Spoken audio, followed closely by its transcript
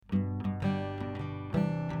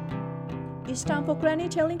It's time for Granny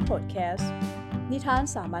Telling Podcast นิทาน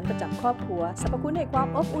สามัญประจำครอบครัวสรรพคุณให้ความ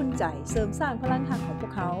อบอุ่นใจเสริมสร้างพลังหักของพว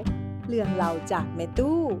กเขาเรื่องเล่าจากแม่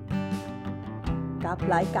ตู้กับ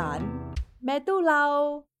รายการแม่ตู้เล่า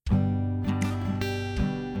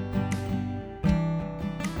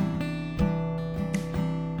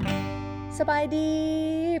สบายดี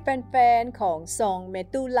แฟนๆของซองแม่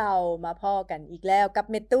ตู้เล่ามาพ่อกันอีกแล้วกับ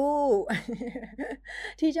แม่ตู้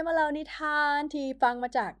ที่จะมาเล่านิทานที่ฟังมา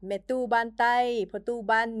จากแม่ตู้บ้านใต้พ่อตู้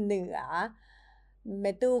บ้านเหนือแ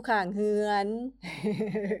ม่ตู้ข้างเฮือน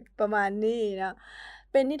ประมาณนี้นะ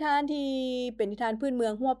เป็นนิทานพื้นเมื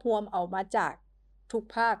องรวบรวมเอามาจากทุก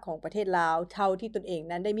ภาคของประเทศลาวเท่าที่ตนเอง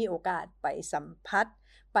นั้นได้มีโอกาสไปสัมผัส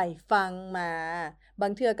ไปฟังมาบา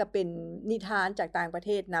งเทื่อก็เป็นนิทานจากต่างประเท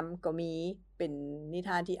ศนำก็มีเป็นนิท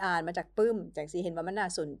านที่อ่านมาจากปึ้มจังสิเห็นว่ามันน่า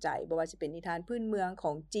สนใจบ่ว่าสิเป็นนิทานพื้นเมืองข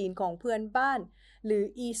องจีนของเพื่อนบ้านหรือ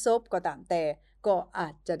อีซปก็ตามแต่ก็อา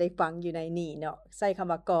จจะได้ฟังอยู่ในนี้เนาะใช้ค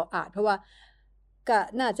ำว่าก็อาจเพราะว่าก็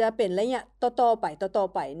น่าจะเป็นระยะต่อ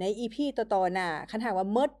ๆไปใน EP ต่อๆหน้าคันหากว่า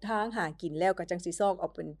หมดทางหากินแล้วก็จังสิซอกเอา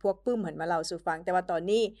เป็นพวกปึ้มหันมาเล่าสู่ฟังแต่ว่าตอน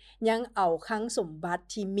นี้ยังเอาคลังสมบัติ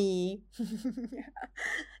ที่มี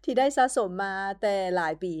ที่ได้สะสมมาแต่หลา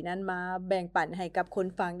ยปีนั้นมาแบ่งปันให้กับคน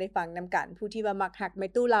ฟังได้ฟังนำกันผู้ที่ว่ามักฮักแม่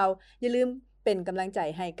ตู้เราอย่าลืมเป็นกำลังใจ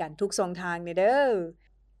ให้กันทุกช่องทางเด้อ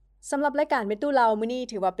สำหรับรายการแม่ตู้เรามื้อนี้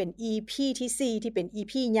ถือว่าเป็น EP ที่4ที่เป็น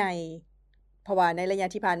EP ใหญ่เพราะว่าในระยะ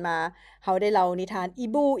ที่ผ่านมาเฮาได้เล่านิทานอี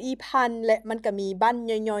บูอีพันและมันก็มีบั้น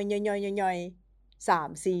ย่อยๆๆๆ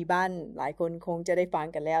 3-4 บั้นหลายคนคงจะได้ฟัง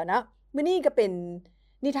กันแล้วนะมื้อนี้ก็เป็น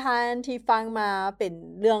นิทานที่ฟังมาเป็น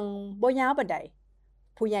เรื่องบ่ยาวปานใด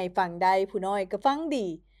ผู้ใหญ่ฟังได้ผู้น้อยก็ฟังดี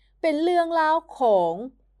เป็นเรื่องราวของ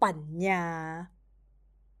ปัญญา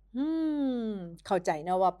เข้าใจเน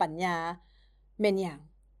าะว่าปัญญาแม่นหยัง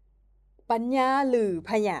ปัญญาหรือ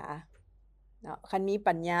พญาเนาะคันมี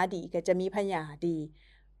ปัญญาดีก็จะมีพญาดี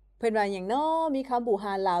เพิ่นว่าหยังเนาะมีคำโบร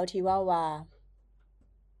าณลาวที่ว่า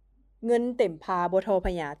เงินเต็มพาบ่เท่าพ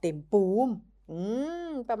ญาเต็มปูม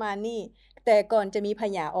ประมาณนี้แต่ก่อนจะมีพ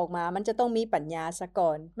ญาออกมามันจะต้องมีปัญญาซะก่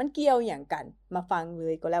อนมันเกี่ยวหยังกันมาฟังเล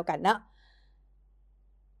ยก็แล้วกันนะ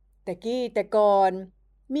แต่ก่อน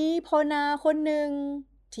มีพ่อนาคนหนึ่ง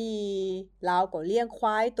ที่ลาวก็เลี้ยงคว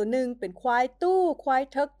ายตัวหนึ่งเป็นควายตู้ควาย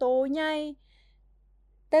เทิกโตใหญ่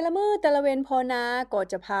แต่ละมื้อแต่ละเว้นพ่อนาก็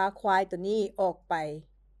จะพาควายตัวนี้ออกไป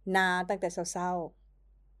นาตั้งแต่เช้า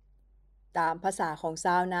ๆตามภาษาของช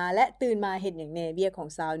าวนาและตื่นมาเฮ็ดหยังแหน่เวียกของ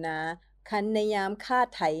ชาวนาคันในยามคาด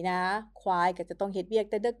ไถนาควายก็จะต้องเฮ็ดเวียก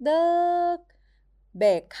แต่เด็กๆแบ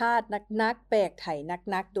กคาดหนักๆแบกไถ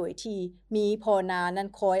หนักๆโดยที่มีพ่อนานั้น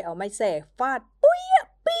คอยเอาไม้แส้ฟาดปุ้ย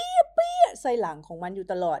เปี้ยใส่หลังของมันอยู่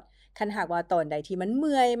ตลอดคันหากว่าตอนใดที่มันเ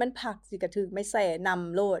มื่อยมันพักสิก็ถึกไม้แส้น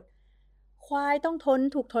ำโลดควายต้องทน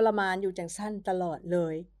ทุกข์ทรมานอยู่จังซั่นตลอดเล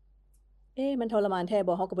ยมันทรมานแท้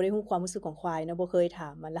บ่เฮาก็บ่ได้รู้ความรู้สึกของควายเนาะบ่เคยถา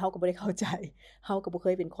มมันแล้วเฮาก็บ่ได้เข้าใจเฮาก็บ่เค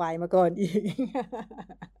ยเป็นควายมาก่อนอีก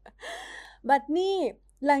บัดนี้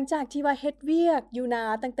หลังจากที่ว่าเฮ็ดเวียกอยู่นา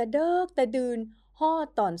ตั้งแต่ดึกแต่ดื่นฮอด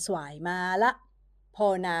ตอนสายมาละพ่อ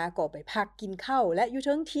นาก็ไปพักกินข้าวและอยู่เ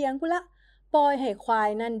ทิงเถียงพุ่นละปล่อยให้ควาย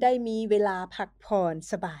นั้นได้มีเวลาพักผ่อน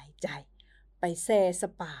สบายใจไปแซ่ส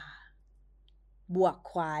ปาบวก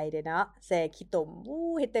ควายเด้เนาะแซ่ขี้ตม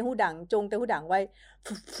เฮ็ดแต่หูดังจงแต่หูดังไว้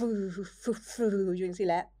ฟึอยู่จังซี่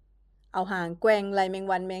แหละเอาหางแกว่งไล่แมง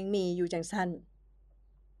วันแมงมีอยู่จังซั่น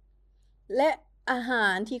และอาหา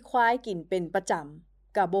รที่ควายกินเป็นประจ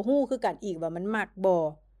ำก็บ่ฮู้คือกันอีกว่ามันมักบ่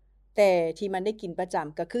แต่ที่มันได้กินประจ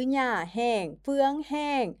ำก็คือหญ้าแห้งเฟืองแ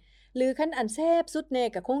ห้งหรือคันอันแซ่บสุดแน่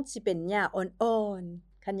ก็คงสิเป็นหญ้าอ่อน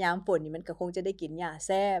ๆคันยามฝนนี่มันก็คงจะได้กินหญ้า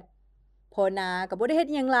แซ่บพ่อนาก็บ่ได้เฮ็ด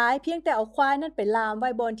หยังหลายเพียงแต่เอาควายนั้นไปล่ามไว้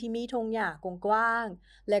บอนที่มีทุ่งหญ้ากว้าง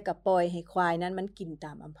ๆและก็ปล่อยให้ควายนั้นมันกินต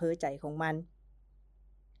ามอำเภอใจของมัน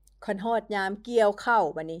คันฮอดยามเกี่ยวข้าว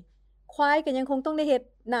บัดนี้ควายก็ยังคงต้องได้เฮ็ด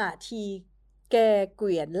หน้าที่แก่เก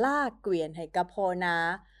วียนลากเกวียนให้กับพ่อนา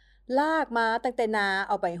ลากมาตั้งแต่นาเ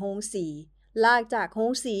อาไปโรงสีลากจากโร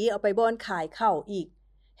งสีเอาไปบ่อนขายข้าวอีก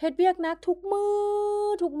เฮ็ดเวียกหนักทุกมื้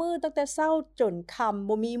อตั้งแต่เช้าจนค่ำ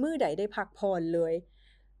บ่มีมื้อใดได้พักผ่อนเลย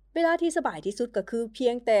เวลาที่สบายที่สุดก็คือเพี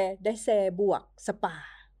ยงแต่ได้แซ่บวกสปา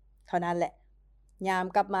เท่านั้นแหละยาม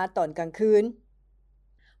กลับมาตอนกลางคืน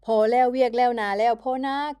พอแล้วเวียกแล้วนาแล้วพ่อน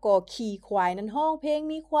าก็ขี่ควายนั้นร้องเพลง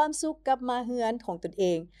มีความสุขกลับมาเฮือนของตนเอ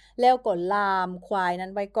งแล้วก็ล่ามควายนั้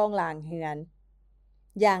นไว้กองหลังเฮือน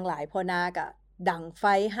อย่างหลายพ่อนาก็ดังไฟ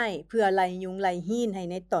ให้เพื่อไล่ยุงไล่ฮี้นให้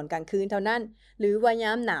ในตอนกลางคืนเท่านั้นหรือว่าย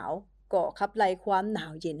ามหนาวก็ขับไล่ความหนา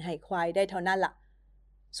วเย็นให้ควายได้เท่านั้นล่ะ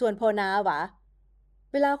ส่วนพ่อนาว่า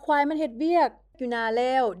เวลาควายมันเฮ็ดเวียกอยู่นาแ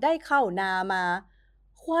ล้วได้ข้าวนามา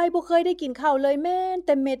ควายบ่เคยได้กินข้าวเลยแม้แ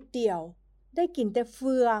ต่เม็ดเดียวได้กินแต่เ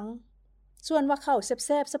ฟือง ส่วนว่าข้าวแ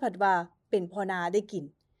ซ่บๆสะผัดว่าเป็นพ่อนาได้กิน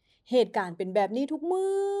เหตุการณ์เป็นแบบนี้ทุก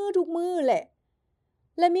มื้อแหละ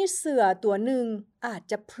และมีเสือตัวหนึ่งอาจ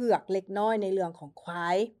จะเผือกเล็กน้อยในเรื่องของควา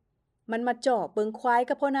ยมันมาจ่อเบิงควาย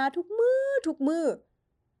กับพ่อนาทุกมื้อ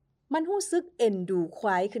มันรู้สึกเอ็นดูคว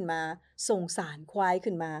ายขึ้นมาสงสารควาย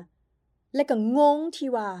ขึ้นมาและก็งงที่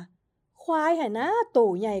ว่าควายหั่นนะโต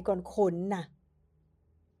ใหญ่ก่อนคนน่ะ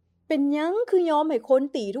เป็นหยังคือยอมให้คน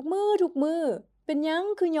ตีทุกมื้อเป็นหยัง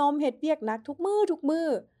คือยอมเฮ็ดเวียกหนักทุกมื้อ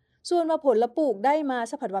ส่วนว่าผลละปลูกได้มา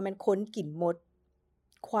สะผัดว่าแม่นคนกินหมด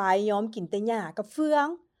ควายยอมกินแต่หญ้ากับเฟือง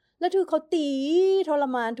แล้วถูกเขาตีทร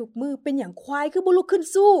มานทุกมื้อเป็นหยังควายคือบ่ลุกขึ้น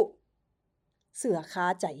สู้เสือคา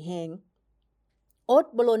ใจแฮงอด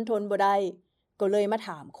บ่ลนทนบ่ได้ก็เลยมาถ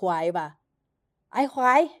ามควายว่าไอ้คว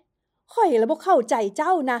ายข้อยละบ่เข้าใจเจ้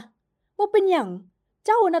านะบ่เป็นหยังเ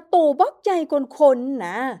จ้าน่ะโตบักใหญ่กว่าคนน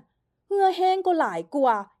ะเหงื่อแห้งก็หลายก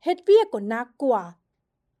ว่าเฮ็ดเวียกก็หนักกว่า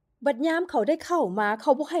บัดยามเขาได้เข้ามาเข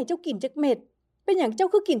าบ่ให้เจ้ากินจักเม็ดเป็นหยังเจ้า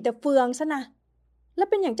คือกินแต่เฟืองซะนะแล้ว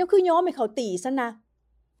เป็นหยังเจ้าคือยอมให้เขาตีซะนะ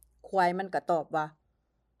ควายมันก็ตอบว่า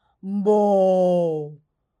บ่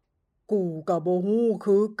กูก็บ่ฮู้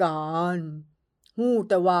คือกันฮู้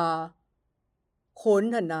แต่ว่าคน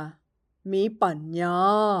หั่นน่ะมีปัญญา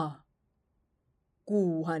กู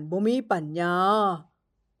หั่นบ่มีปัญญา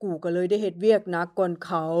กูก็เลยได้เฮ็ดเวียกหนักก่อนเ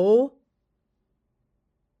ขา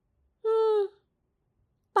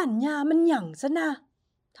ปัญญามันหยังซะนะ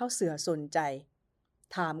เท่าเสือสนใจ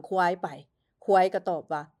ถามควายไปควายก็ตอบ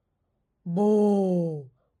ว่าบ่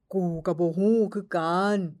กูก็บ่ฮู้คือกั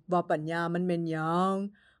นว่าปัญญามันแม่นหยัง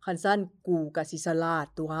คันซั่นกูก็สิฉลาด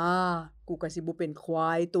ตัวกูก็สิบ่เป็นควา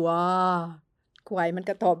ยตัวควายมัน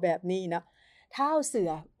ก็ตอบแบบนี้นะท้าวเสื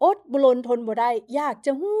ออดบ่ลนทนบ่ได้อยากจ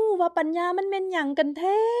ะฮู้ว่าปัญญามันแม่นหยังกันแ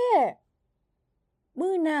ท้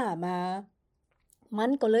มื้อหน้ามามัน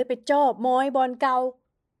ก็เลยไปจอบมอยบอนเก่า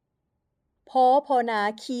พอนา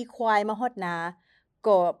ขี่ควายมาฮอดนา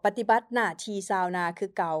ก็ปฏิบัติหน้าที่ชาวนาคื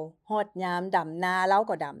อเก่าฮอดยามดำนาเลา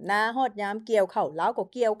ก็ดำนาฮอดยามเกี่ยวข้าวเลาก็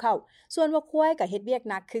เกี่ยวข้าวส่วนว่าควายก็เฮ็ดเวียก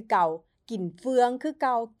หนักคือเก่ากินเฟืองคือเ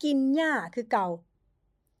ก่ากินหญ้าคือเก่า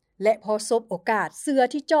และพอสบโอกาสเสือ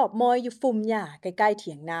ที่จอบมอยอยู่ฟุ่มหญ้าใกล้ๆเ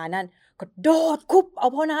ถียงนานั้นก็โดดคุบเอา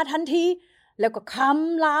พ่อนาทันทีแล้วก็ค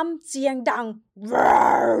ำรามเสียงดัง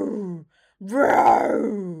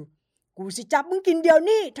กูสิจับมึงกินเดี๋ยว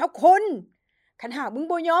นี้เท่าคนคันหากมึง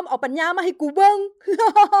บ่ยอมเอาปัญญามาให้กูเบิ่ง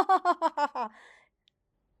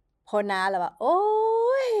พ่อนาล่ะว่าโอ้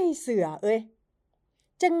ยเสือเอ้ย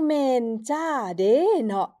จังแม่นจ้าเด้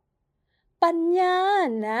เนาะปัญญา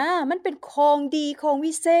นะมันเป็นของดีของ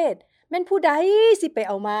วิเศษแม่นผู้ใดสิไปเ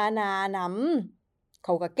อามานานำเข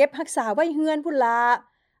าก็เก็บรักษาไว้เฮือนพุ่นล่ะ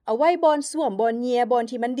เอาไว้บอนส้วมบอนเหียบอน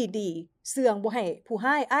ที่มันดีๆเสื่องบ่ให้ผู้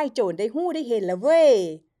ร้ายอ้ายโจรได้ฮู้ได้เห็นแล้วเว้ย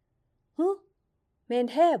ฮึแม่น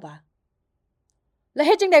แท้บ่แล้วเ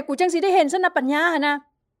ฮ็ดจังได๋กูจังสิได้เห็นซะนะปัญญาหั่นนะ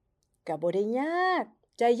ก็บ่ได้ยาก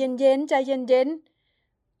ใจเย็นๆใจเย็น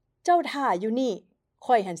ๆเจ้าท่าอยู่นี่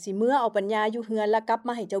ข้อยหันสิเมื่อเอาปัญญาอยู่เฮือนแล้วกลับม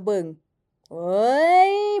าให้เจ้าเบิ่งเอ้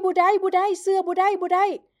ยบ่ได้เสื้อบ่ได้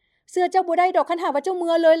เสื้อเจ้าบ่ได้ดอกคันหากว่าเจ้าเ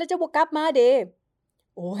มื่อเลยแล้วเจ้าบ่กลับมาเด้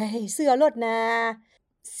โอ้ยเสื้อโลดนา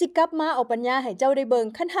สิกลับมาเอาปัญญาให้เจ้าได้เบิ่ง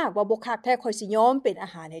คันหากว่าบ่คักแท้ข้อยสิยอมเป็นอา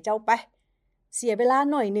หารให้เจ้าไปเสียเวลา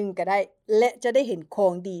หน่อยนึงก็ได้และจะได้เห็นขอ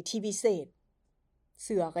งดีที่วิเศษเ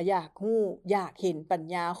สือก็อยากฮู้อยากเห็นปัญ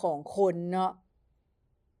ญาของคนเนาะ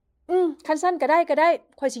คันสั้นก็ได้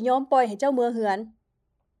ข้อยสิยอมปล่อยให้เจ้าเมื่อเฮือน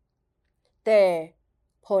แต่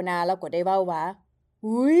พ่อนาเราก็ได้เว้าว่า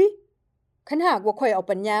อุ๊ยคันหากว่าข้อยเอา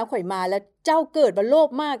ปัญญาข้อยมาแล้วเจ้าเกิดบ่โลภ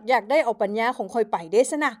มากอยากได้เอาปัญญาของข้อยไปเด้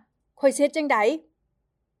ซะนะข้อยสิเฮ็ดจังได๋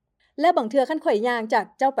และบางเทื่อคันข้อยย่างจาก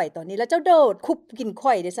เจ้าไปตอนนี้แล้วเจ้าโดดคุบกินข้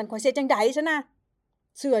อยเด้ซั่นข้อยสิเฮ็ดจังได๋ซะนะ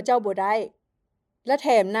เชื่อเจ้าบ่ได้และแถ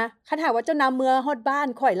มนะคันหากว่าเจ้านำเมื่อฮอดบ้าน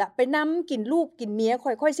ข่อยละไปนำกินลูกกินเมีย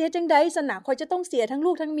ข่อยเสียจังได๋ซะนะข่อยจะต้องเสียทั้ง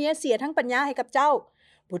ลูกทั้งเมียเสียทั้งปัญญาให้กับเจ้า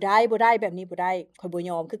บ่ได้แบบนี้บ่ได้ข่อยบ่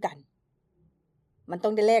ยอมคือกันมันต้อ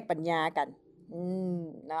งได้แลกปัญญากัน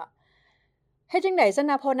เนาะเฮ็ดจังได๋ซะ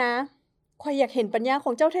นะพ่อนะข่อยอยากเห็นปัญญาข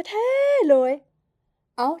องเจ้าแท้ๆเลย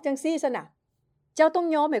เอ้าจังซี่ซะนะเจ้าต้อง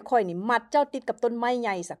ยอมให้ข่อยนี่มัดเจ้าติดกับต้นไม้ให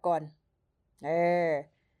ญ่ซะก่อน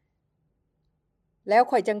แล้ว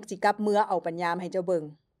ข่อยจังสิกลับเมื่อเอาปัญญามาให้เจ้าเบิ่ง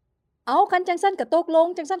เอาคันจังซั่นก็ตกลง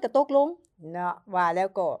เนาะว่าแล้ว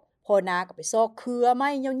ก็พ่อนาก็ไปซอกเครือไม้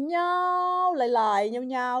ยาวๆหลาย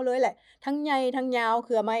ๆยาวๆเลยแหละทั้งใหญ่ทั้งยาวเค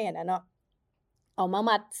รือไม้อันนั้นเนาะเอามา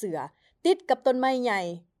มัดเสือติดกับต้นไม้ใหญ่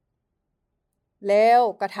แล้ว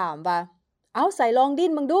ก็ถามว่าเอาใส่ลองดิ้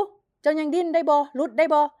นมึงดูเจ้ายังดิ้นได้บ่หลุดได้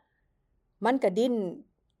บ่มันก็ดิ้น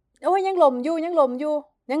โอ้ยยังหล่มอยู่ยังห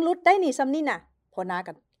ลุดได้นี่ซ้ำนี่น่ะพ่อนา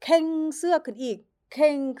ก็เข่งเสื้อขึ้นอีกเ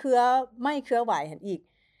ข่งเครือไม้เครือหวายหั่นอีก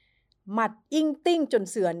มัดอิงติ้งจน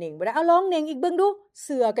เสือเหน่งบ่ได้เอาลองเหน่งอีกเบิ่งดูเ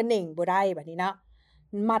สือก็เหน่งบ่ได้บัดนี้นะ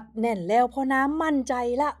มัดแน่นแล้วพ่อน้ามั่นใจ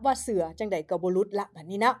ละว่าเสือจังได๋ก็บ่หลุดละบัด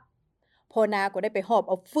นี้นะพ่อนาก็ได้ไปหอบเ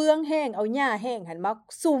อาเฟืองแห้งเอาหญ้าแห้งหันมา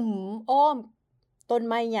สุ่มอ้อมต้น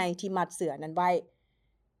ไม้ใหญ่ที่มัดเสือนั้นไว้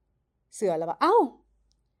เสือแล้วว่าเอ้า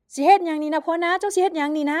สิเฮ็ดหยังนี่นะพ่อนาเจ้าสิเฮ็ดหยั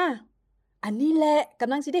งนี่นะอันนี้แหละก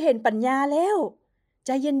ำลังสิได้เห็นปัญญาแล้วใจ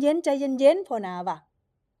เย็นๆใจเย็นๆพ่อนาว่า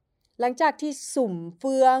หลังจากที่สุ่มเ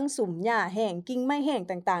ฟืองสุ่มหญ้าแห้งกิ่งไม้แห้ง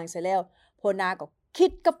ต่างๆเสร็จแล้วพ่อนาก็คิ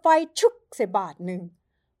ดกับไฟชุกใส่บาทนึง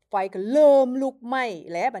ไฟก็เริ่มลุกไหม้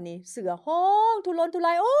แล้วบัดนี้เสือฮ้องทุรนทุร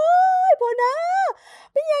ายโอ๊ยพ่อนา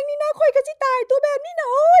เป็นหยังนี่นะข่อยก็สิตายตัวแบบนี้นะ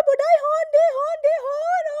โอ๊ยบ่ได้ฮ้อนเด้ฮ้อนเด้ฮ้อ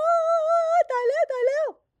นโอ๊ยตายแล้วตายแล้ว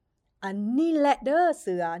อันนี้แหละเด้อเ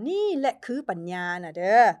สือนี่แหละคือปัญญาน่ะเ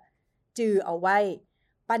ด้อจื่อเอาไว้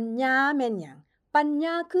ปัญญาแม่นหยังปัญญ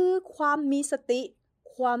าคือความมีสติ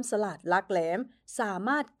ความฉลาดหลักแหลมสาม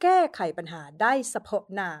ารถแก้ไขปัญหาได้เฉพาะ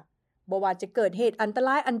หน้าบ่ว่าจะเกิดเหตุอันตร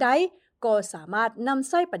ายอันใดก็สามารถนำ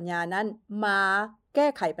ใช้ปัญญานั้นมาแก้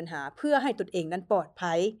ไขปัญหาเพื่อให้ตนเองนั้นปลอด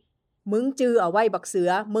ภัยมึงจื้อเอาไว้บักเสือ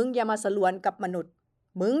มึงอย่ามาสลวนกับมนุษย์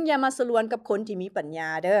มึงอย่ามาสลวนกับคนที่มีปัญญา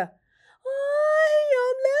เด้อโอ้ยยอ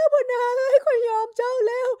มแล้วพ่อนาข่อยยอมเจ้า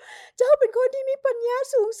แล้วเจ้าเป็นคนที่มีปัญญา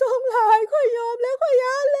สูงส่งหลายข่อยยอมแล้วข่อยย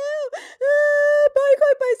านแล้วปล่อยข่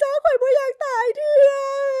อยไปซะข่อยบ่อยากตายเด้อ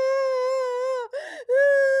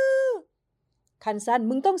คันซั่น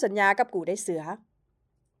มึงต้องสัญญากับกูได้เสือ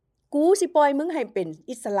กูสิปล่อยมึงให้เป็น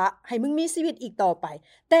อิสระให้มึงมีชีวิตอีกต่อไป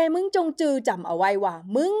แต่มึงจงจือจำเอาไว้ว่า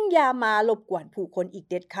มึงอย่ามารบกวนผู้คนอีก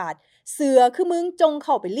เด็ดขาดเสือคือมึงจงเ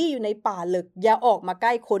ข้าไปลี่อยู่ในป่าลึกอย่าออกมาใก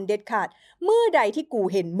ล้คนเด็ดขาดเมื่อใดที่กู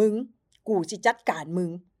เห็นมึงกูสิจัดการมึง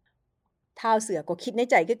ท้าวเสือก็คิดใน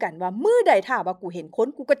ใจคือกันว่าเมื่อใดถ้าว่ากูเห็นคน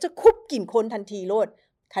กูก็จะคุบกินคนทันทีโลด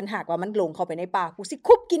คันหากว่ามันลงเข้าไปในป่ากูสิ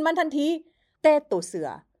คุบกินมันทันทีแต่ตัวเสือ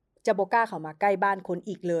จะบ่กล้าเข้ามาใกล้บ้านคน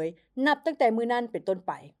อีกเลยนับตั้งแต่มื้อนั้นเป็นต้น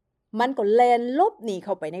ไปมันก็แล่นลบหนีเ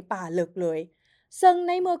ข้าไปในป่าลึกเลยซึ่งใ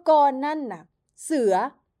นเมื่อก่อนนั่นน่ะเสือ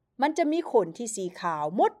มันจะมีขนที่สีขาว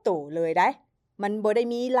หมดโตเลยได้มันบ่ได้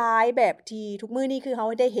มีลายแบบที่ทุกมื้อนี้คือเฮา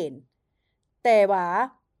ได้เห็นแต่ว่า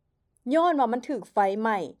ย้อนว่ามันถูกไฟไห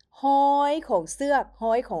ม้ห้อยของเสือกห้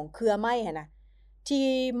อยของเครือไม้หั่นน่ะที่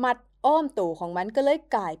มัดอ้อมโตของมันก็เลย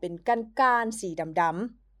กลายเป็นก้านๆสีด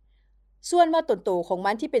ำๆส่วนว่าต้นโตของ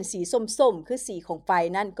มันที่เป็นสีส้มๆคือสีของไฟ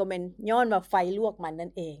นั่นก็แม่นย้อนว่าไฟลวกมันนั่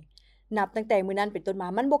นเองนับตั้งแต่มื้อนั้นเป็นต้นมา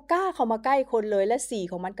มันบ่กล้าเข้ามาใกล้คนเลยและสี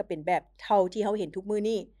ของมันก็เป็นแบบเท่าที่เฮาเห็นทุกมื้อ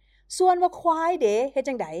นี้ส่วนว่าควายเด้เฮ็ด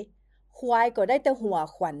จังได๋ควายก็ได้แต่หัว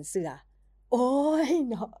ขวัญเสือโอ๊ย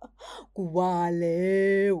เนาะกูว่าแล้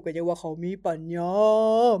วก็ยังว่าเขามีปัญญา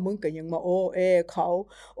มึงก็ยังมาอ้อแอเขา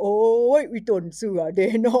โอ๊ยอีต้นเสือเด้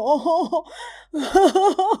เนาะ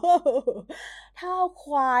ท้าวค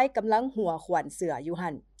วายกำลังหัวขวัญเสืออยู่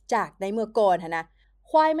หั่นจากในเมื่อก่อนหั่นนะ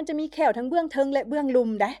ควายมันจะมีแขวทั้งเบื้องเทิงและเบื้องลุ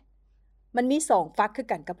มเด้มันมี2ฟักคือ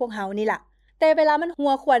กันกับพวกเฮานี่ล่ะแต่เวลามันหั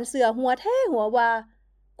วขวัญเสือหัวแท้หัวว่า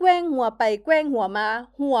แกว้งหัวไปแกว้งหัวมา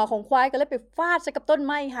หัวของควายก็เลยไปฟาดใส่กับต้นไ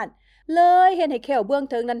ม้หั่นเลยเฮ็ดให้แขวเบื้อง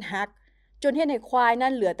เทิงนั้นหักจนเฮ็ดให้ควายนั้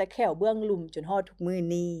นเหลือแต่แขวเบื้องลุมจนฮอดทุกมื้อ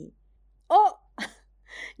นี้โอ้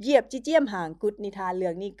เหยียบจิเจียมหางกุดนิทานเรื่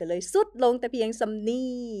องนี้ก็เลยสุดลงแต่เพียงซำ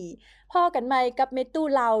นี้พอกันใหม่กับเมตู้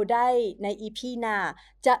เล่าได้ใน EP หน้า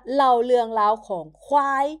จะเล่าเรื่องราวของคว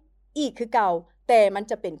ายอีกคือเก่าแต่มัน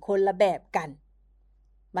จะเป็นคนละแบบกัน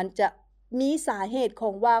มันจะมีสาเหตุขอ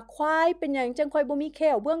งว่าควายเป็นหยังจังค่อยบ่มีแข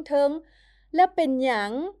วเบื้องเทิงและเป็นหยั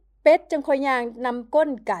งเป็ดจังค่อยย่างนำก้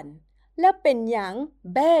นกันและเป็นหยัง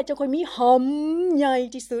แบ้จังค่อยมีหำใหญ่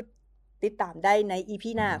ที่สุดติดตามได้ใน EP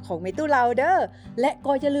หน้าของเมตู้เราเด้อและ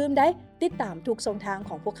ก็อย่าลืมได้ติดตามทุกช่องทางข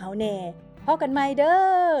องพวกเขาแน่พบกันใหม่เด้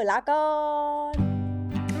อลาก่อน